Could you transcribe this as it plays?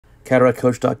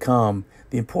cataractcoach.com,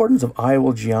 the importance of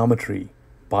IOL geometry,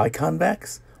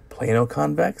 biconvex,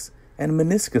 plano-convex, and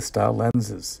meniscus-style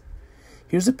lenses.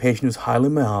 Here's a patient who's highly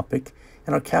myopic,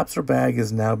 and our capsular bag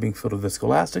is now being filled with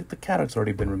viscoelastic. The cataract's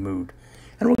already been removed.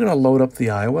 And we're going to load up the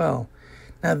IOL.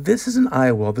 Now, this is an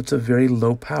IOL that's a very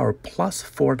low power, plus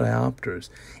 4 diopters.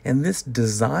 And this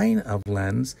design of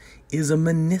lens is a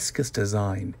meniscus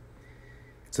design.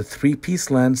 It's a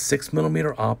 3-piece lens,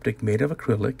 6mm optic made of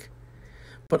acrylic.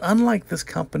 But unlike this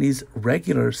company's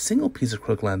regular single-piece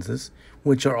acrylic lenses,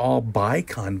 which are all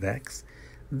biconvex,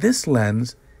 this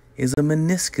lens is a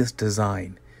meniscus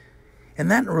design. And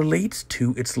that relates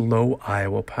to its low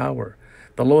IOL power.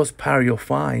 The lowest power you'll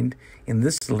find in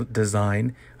this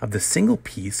design of the single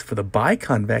piece for the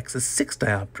biconvex is 6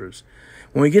 diopters.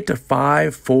 When we get to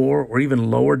 5, 4, or even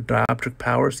lower dioptric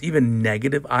powers, even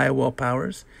negative IOL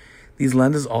powers, these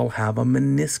lenses all have a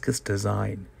meniscus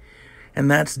design.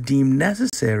 And that's deemed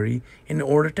necessary in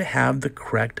order to have the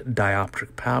correct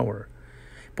dioptric power.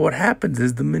 But what happens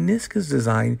is the meniscus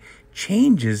design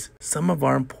changes some of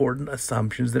our important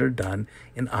assumptions that are done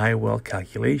in IOL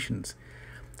calculations.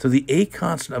 So the A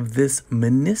constant of this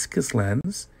meniscus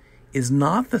lens is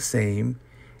not the same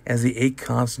as the A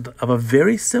constant of a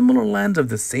very similar lens of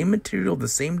the same material, the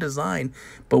same design,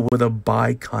 but with a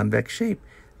biconvex shape.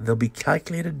 They'll be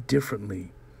calculated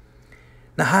differently.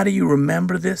 Now, how do you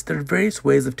remember this? There are various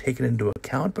ways of taking it into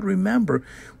account, but remember,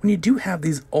 when you do have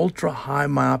these ultra-high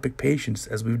myopic patients,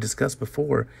 as we've discussed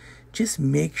before, just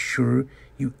make sure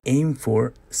you aim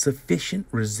for sufficient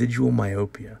residual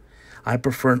myopia. I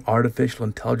prefer an artificial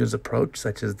intelligence approach,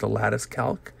 such as the lattice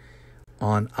calc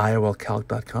on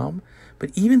IOLcalc.com,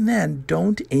 but even then,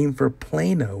 don't aim for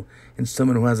plano in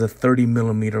someone who has a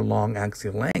 30mm long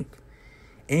axial length.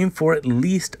 Aim for at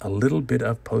least a little bit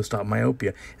of post-op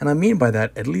myopia. And I mean by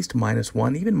that, at least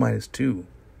 -1, even -2.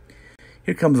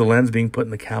 Here comes the lens being put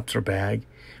in the capsular bag.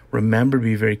 Remember to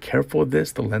be very careful of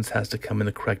this. The lens has to come in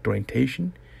the correct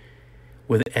orientation.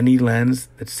 With any lens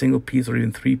that's single piece or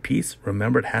even 3-piece,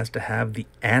 remember it has to have the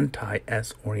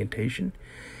anti-S orientation.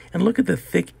 And look at the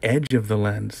thick edge of the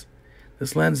lens.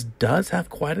 This lens does have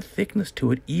quite a thickness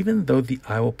to it, even though the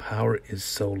IOL power is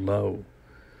so low.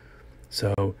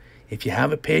 So, if you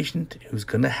have a patient who's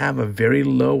going to have a very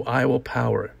low IOL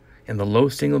power, in the low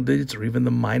single digits or even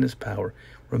the minus power,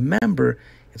 remember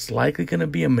it's likely going to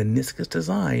be a meniscus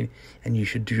design, and you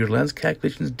should do your lens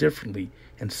calculations differently,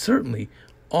 and certainly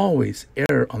always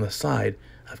err on the side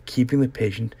of keeping the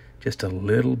patient just a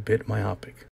little bit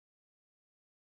myopic.